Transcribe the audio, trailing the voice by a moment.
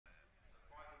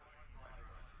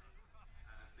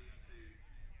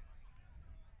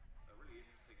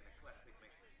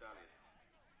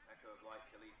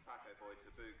boy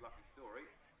Taboo Lucky Story.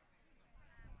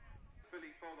 Filly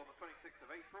foaled on the 26th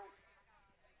of April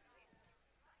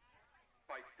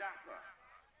by Dapper.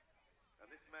 And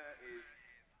this mare is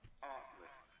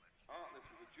ARTLESS. ARTLESS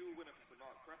was a dual winner for Sir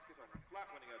Mark Prescott on the flat,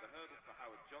 winning over hurdles for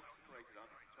Howard Johnson, rated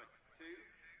 122.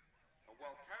 And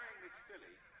while carrying this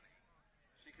filly,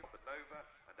 she could put Nova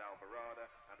and Alvarada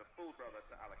and a full brother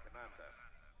to Alacananda.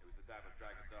 It was the dam of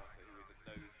Dragon Dancer who was a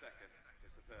nose second,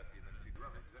 Mr. 30 and then 2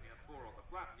 run. This has only had 4 on the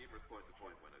flat, numerous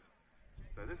point-to-point winners.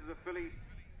 So this is a filly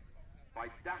by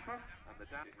Dapper, and the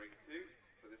dam in ring 2.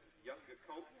 So this is younger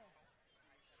colt.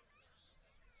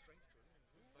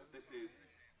 And this is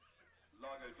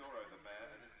Largo Doro, the mare,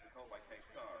 and this is a colt by Cape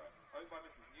Tara. Owned by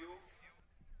Mrs. Newell.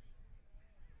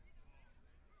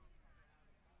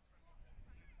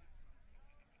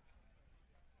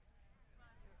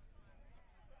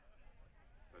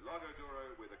 So Largo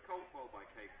Doro with a colt foaled by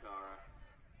Cape Tara.